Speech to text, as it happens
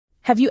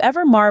Have you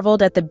ever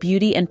marveled at the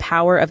beauty and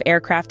power of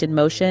aircraft in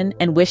motion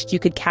and wished you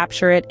could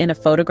capture it in a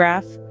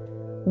photograph?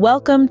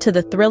 Welcome to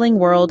the thrilling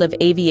world of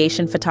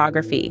aviation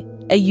photography,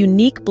 a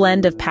unique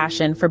blend of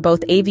passion for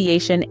both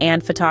aviation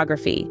and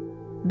photography.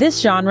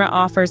 This genre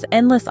offers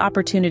endless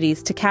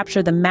opportunities to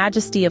capture the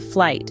majesty of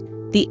flight,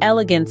 the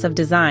elegance of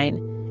design,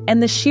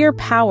 and the sheer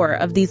power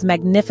of these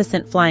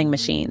magnificent flying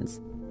machines.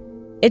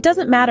 It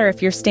doesn't matter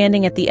if you're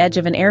standing at the edge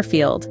of an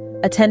airfield,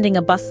 attending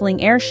a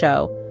bustling air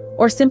show,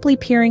 or simply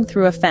peering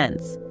through a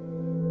fence.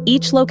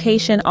 Each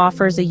location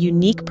offers a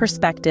unique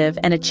perspective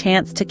and a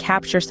chance to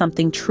capture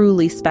something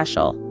truly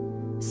special.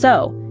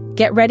 So,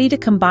 get ready to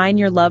combine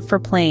your love for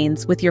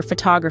planes with your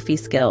photography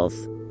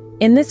skills.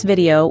 In this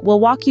video, we'll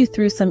walk you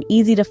through some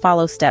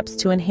easy-to-follow steps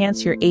to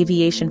enhance your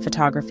aviation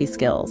photography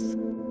skills.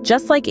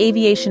 Just like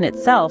aviation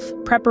itself,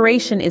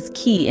 preparation is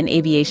key in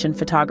aviation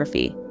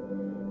photography.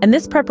 And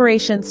this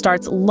preparation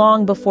starts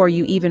long before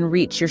you even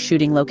reach your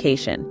shooting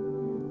location.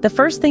 The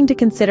first thing to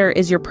consider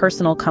is your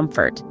personal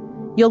comfort.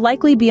 You'll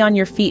likely be on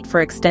your feet for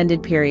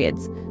extended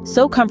periods,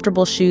 so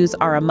comfortable shoes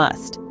are a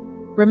must.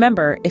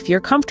 Remember, if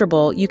you're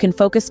comfortable, you can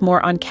focus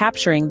more on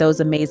capturing those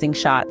amazing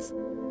shots.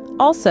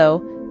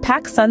 Also,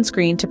 pack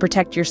sunscreen to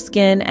protect your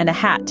skin and a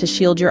hat to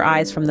shield your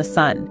eyes from the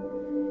sun.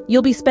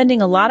 You'll be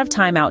spending a lot of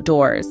time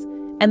outdoors,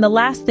 and the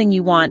last thing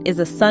you want is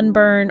a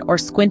sunburn or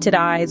squinted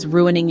eyes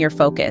ruining your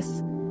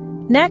focus.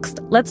 Next,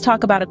 let's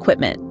talk about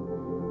equipment.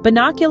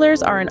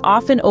 Binoculars are an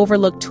often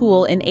overlooked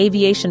tool in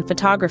aviation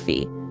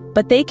photography,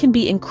 but they can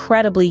be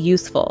incredibly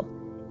useful.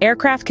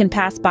 Aircraft can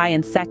pass by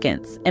in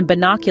seconds, and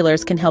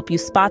binoculars can help you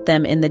spot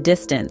them in the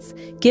distance,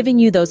 giving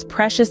you those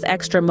precious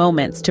extra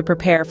moments to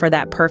prepare for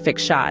that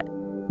perfect shot.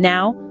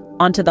 Now,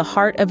 onto the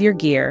heart of your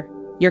gear,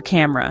 your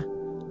camera.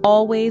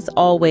 Always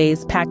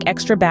pack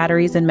extra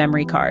batteries and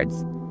memory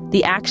cards.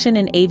 The action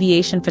in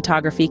aviation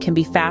photography can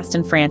be fast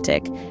and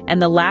frantic,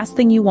 and the last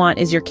thing you want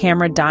is your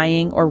camera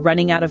dying or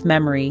running out of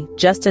memory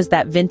just as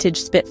that vintage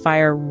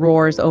Spitfire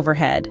roars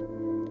overhead.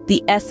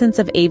 The essence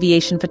of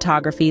aviation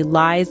photography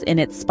lies in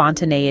its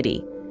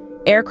spontaneity.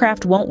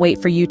 Aircraft won't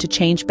wait for you to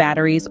change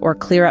batteries or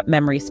clear up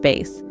memory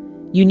space.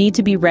 You need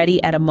to be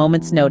ready at a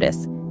moment's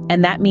notice,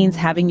 and that means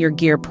having your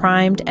gear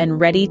primed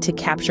and ready to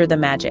capture the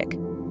magic.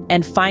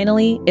 And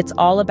finally, it's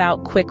all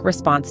about quick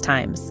response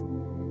times.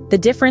 The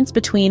difference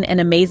between an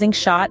amazing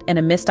shot and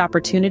a missed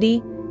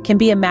opportunity can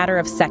be a matter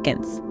of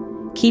seconds.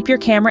 Keep your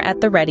camera at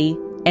the ready,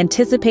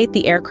 anticipate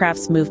the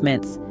aircraft's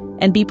movements,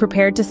 and be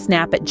prepared to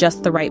snap at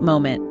just the right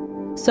moment.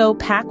 So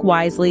pack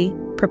wisely,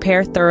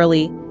 prepare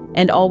thoroughly,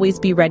 and always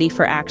be ready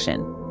for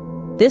action.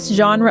 This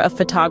genre of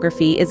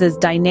photography is as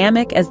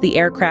dynamic as the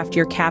aircraft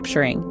you're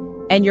capturing,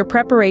 and your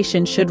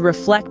preparation should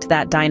reflect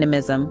that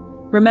dynamism.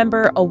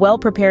 Remember, a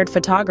well-prepared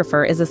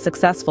photographer is a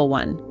successful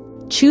one.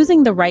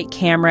 Choosing the right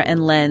camera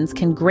and lens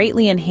can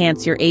greatly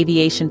enhance your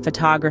aviation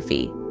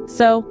photography.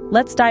 So,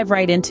 let's dive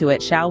right into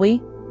it, shall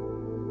we?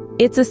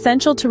 It's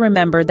essential to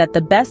remember that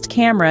the best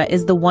camera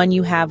is the one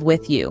you have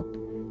with you.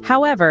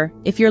 However,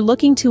 if you're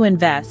looking to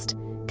invest,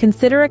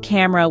 consider a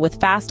camera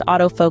with fast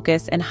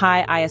autofocus and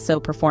high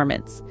ISO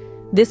performance.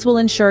 This will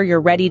ensure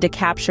you're ready to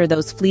capture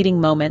those fleeting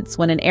moments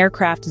when an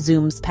aircraft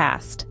zooms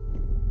past.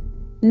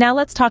 Now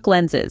let's talk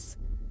lenses.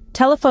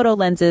 Telephoto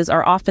lenses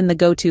are often the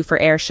go-to for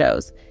air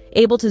shows,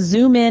 able to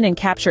zoom in and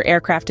capture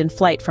aircraft in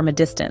flight from a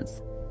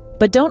distance.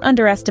 But don't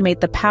underestimate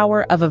the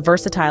power of a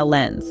versatile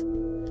lens.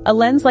 A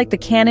lens like the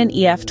Canon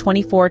EF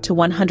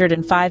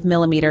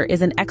 24-105mm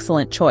is an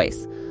excellent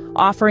choice,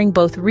 offering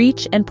both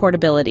reach and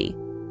portability.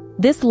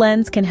 This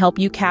lens can help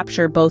you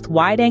capture both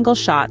wide-angle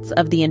shots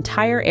of the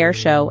entire air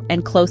show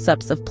and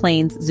close-ups of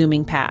planes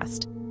zooming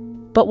past.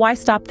 But why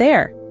stop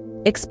there?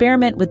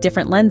 Experiment with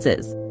different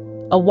lenses.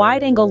 A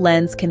wide-angle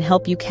lens can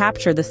help you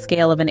capture the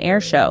scale of an air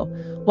show,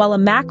 while a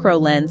macro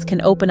lens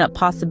can open up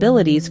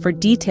possibilities for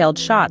detailed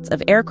shots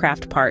of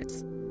aircraft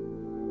parts.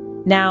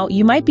 Now,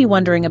 you might be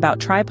wondering about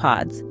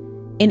tripods.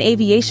 In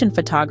aviation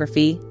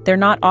photography, they're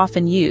not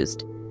often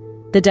used.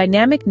 The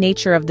dynamic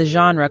nature of the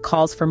genre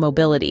calls for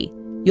mobility.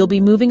 You'll be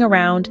moving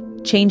around,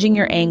 changing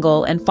your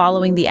angle, and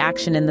following the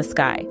action in the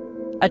sky.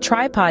 A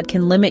tripod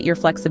can limit your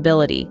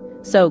flexibility,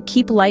 so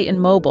keep light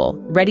and mobile,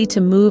 ready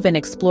to move and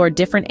explore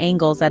different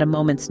angles at a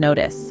moment's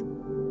notice.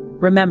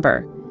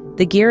 Remember,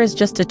 the gear is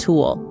just a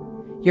tool.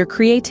 Your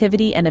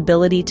creativity and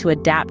ability to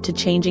adapt to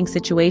changing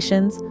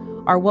situations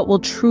are what will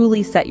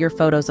truly set your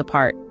photos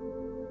apart.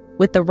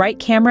 With the right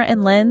camera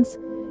and lens,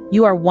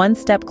 you are one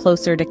step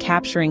closer to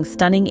capturing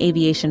stunning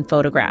aviation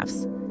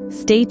photographs.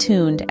 Stay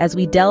tuned as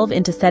we delve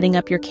into setting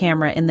up your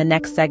camera in the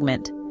next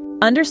segment.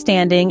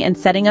 Understanding and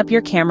setting up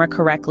your camera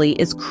correctly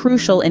is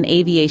crucial in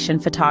aviation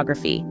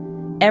photography.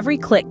 Every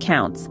click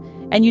counts,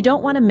 and you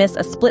don't want to miss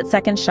a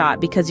split-second shot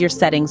because your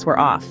settings were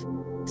off.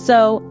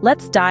 So,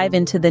 let's dive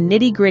into the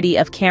nitty-gritty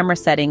of camera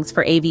settings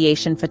for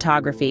aviation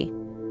photography.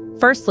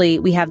 Firstly,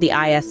 we have the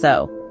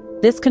ISO.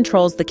 This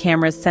controls the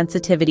camera's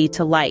sensitivity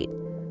to light.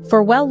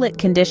 For well-lit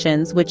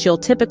conditions, which you'll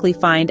typically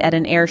find at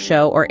an air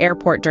show or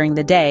airport during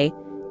the day,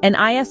 an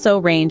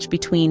ISO range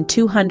between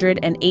 200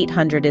 and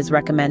 800 is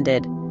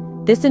recommended.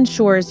 This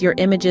ensures your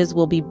images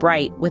will be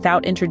bright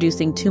without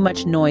introducing too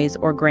much noise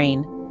or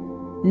grain.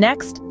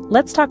 Next,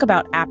 let's talk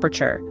about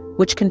aperture,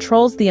 which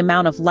controls the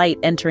amount of light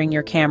entering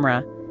your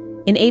camera.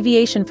 In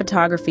aviation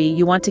photography,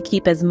 you want to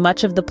keep as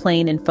much of the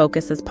plane in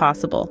focus as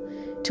possible.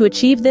 To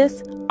achieve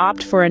this,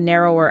 opt for a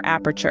narrower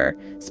aperture,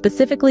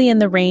 specifically in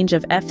the range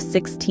of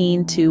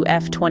f/16 to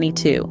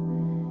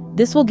f/22.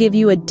 This will give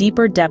you a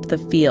deeper depth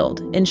of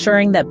field,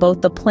 ensuring that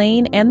both the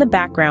plane and the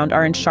background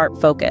are in sharp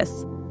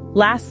focus.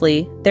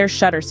 Lastly, there's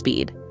shutter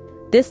speed.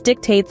 This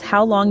dictates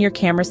how long your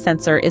camera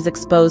sensor is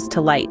exposed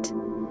to light.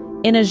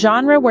 In a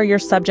genre where your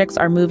subjects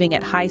are moving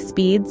at high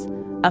speeds,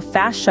 a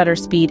fast shutter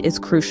speed is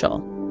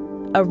crucial.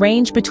 A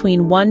range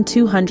between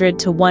 1/200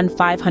 to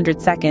 1/500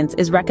 seconds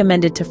is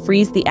recommended to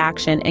freeze the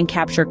action and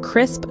capture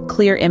crisp,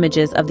 clear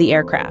images of the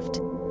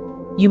aircraft.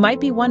 You might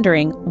be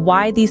wondering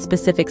why these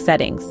specific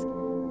settings.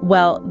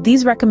 Well,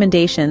 these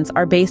recommendations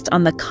are based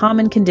on the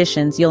common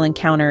conditions you'll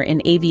encounter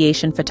in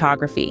aviation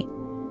photography.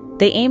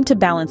 They aim to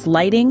balance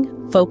lighting,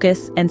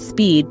 focus, and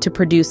speed to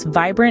produce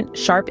vibrant,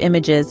 sharp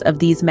images of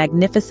these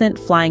magnificent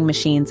flying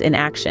machines in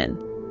action.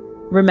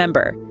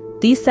 Remember,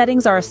 these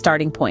settings are a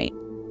starting point.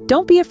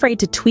 Don't be afraid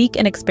to tweak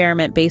and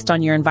experiment based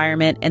on your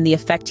environment and the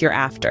effect you're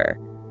after.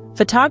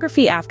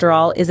 Photography, after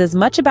all, is as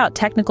much about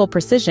technical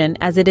precision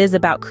as it is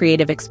about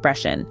creative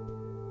expression.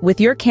 With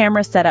your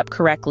camera set up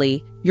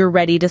correctly, you're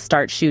ready to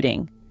start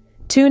shooting.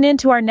 Tune in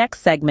to our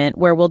next segment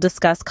where we'll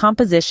discuss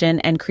composition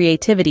and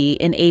creativity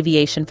in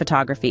aviation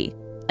photography.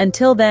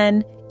 Until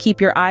then, keep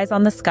your eyes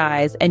on the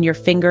skies and your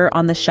finger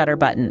on the shutter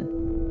button.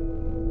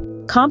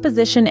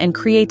 Composition and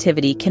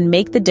creativity can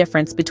make the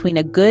difference between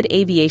a good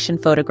aviation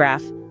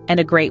photograph and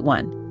a great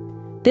one.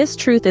 This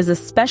truth is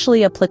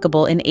especially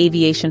applicable in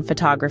aviation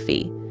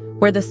photography,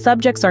 where the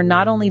subjects are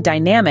not only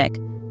dynamic,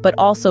 but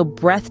also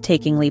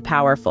breathtakingly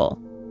powerful.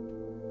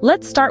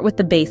 Let's start with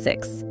the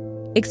basics.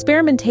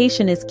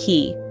 Experimentation is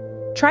key.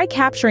 Try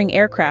capturing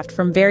aircraft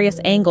from various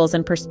angles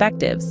and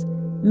perspectives.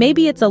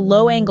 Maybe it's a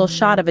low-angle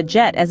shot of a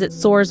jet as it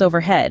soars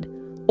overhead,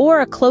 or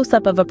a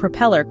close-up of a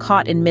propeller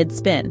caught in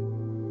mid-spin.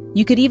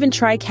 You could even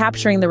try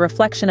capturing the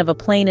reflection of a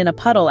plane in a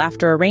puddle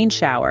after a rain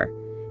shower.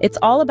 It's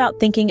all about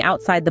thinking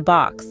outside the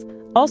box.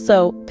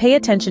 Also, pay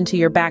attention to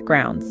your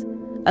backgrounds.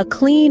 A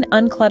clean,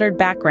 uncluttered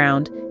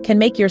background can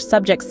make your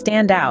subject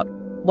stand out,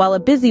 while a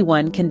busy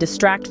one can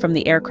distract from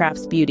the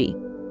aircraft's beauty.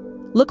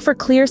 Look for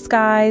clear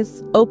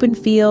skies, open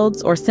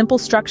fields, or simple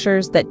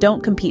structures that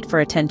don't compete for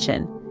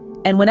attention.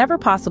 And whenever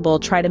possible,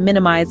 try to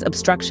minimize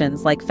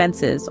obstructions like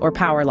fences or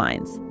power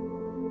lines.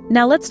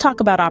 Now let's talk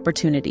about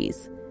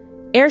opportunities.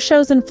 Air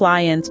shows and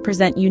fly-ins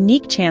present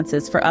unique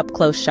chances for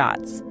up-close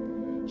shots.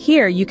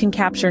 Here, you can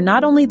capture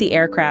not only the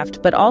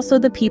aircraft, but also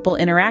the people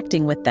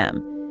interacting with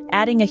them,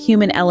 adding a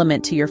human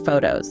element to your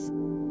photos.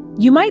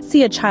 You might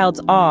see a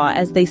child's awe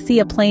as they see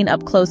a plane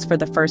up close for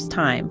the first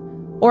time,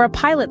 or a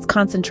pilot's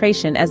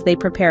concentration as they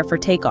prepare for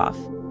takeoff.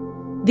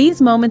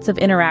 These moments of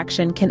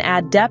interaction can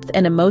add depth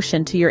and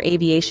emotion to your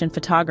aviation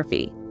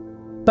photography.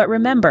 But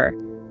remember,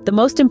 the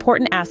most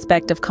important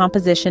aspect of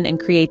composition and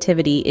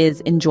creativity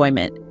is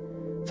enjoyment.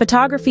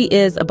 Photography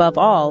is, above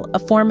all, a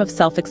form of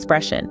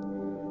self-expression.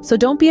 So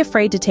don't be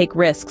afraid to take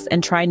risks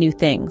and try new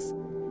things.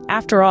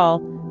 After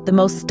all, the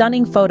most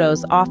stunning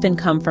photos often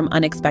come from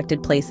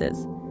unexpected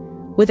places.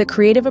 With a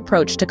creative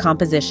approach to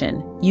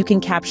composition, you can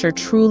capture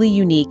truly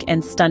unique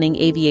and stunning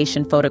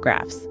aviation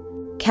photographs.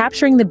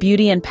 Capturing the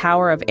beauty and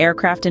power of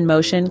aircraft in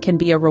motion can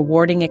be a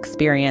rewarding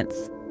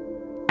experience.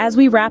 As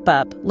we wrap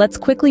up, let's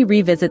quickly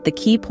revisit the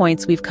key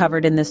points we've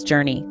covered in this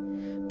journey.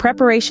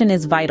 Preparation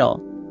is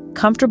vital.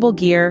 Comfortable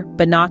gear,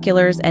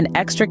 binoculars, and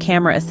extra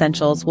camera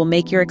essentials will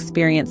make your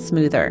experience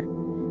smoother.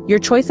 Your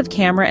choice of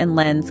camera and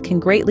lens can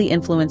greatly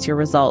influence your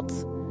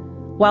results.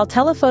 While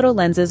telephoto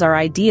lenses are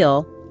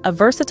ideal, a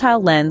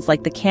versatile lens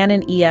like the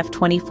Canon EF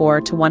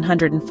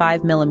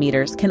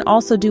 24-105mm can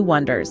also do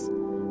wonders.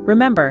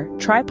 Remember,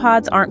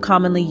 tripods aren't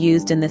commonly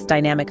used in this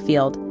dynamic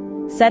field.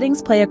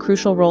 Settings play a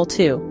crucial role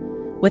too.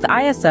 With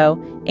ISO,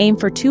 aim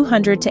for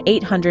 200 to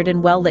 800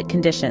 in well-lit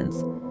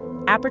conditions.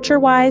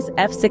 Aperture-wise,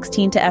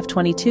 f/16 to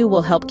f/22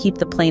 will help keep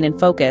the plane in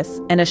focus,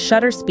 and a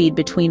shutter speed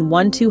between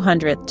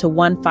 1/200th to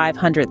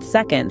 1/500th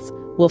seconds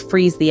will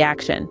freeze the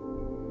action.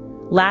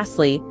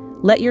 Lastly,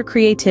 let your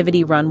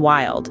creativity run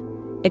wild.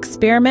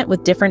 Experiment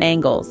with different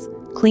angles,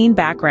 clean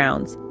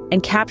backgrounds,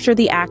 and capture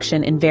the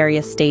action in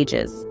various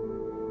stages.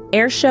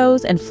 Air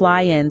shows and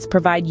fly-ins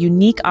provide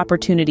unique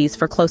opportunities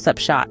for close-up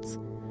shots.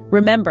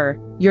 Remember,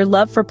 your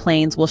love for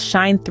planes will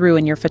shine through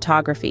in your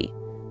photography.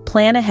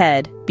 Plan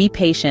ahead, be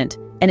patient,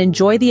 and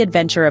enjoy the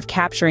adventure of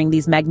capturing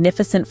these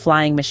magnificent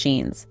flying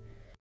machines.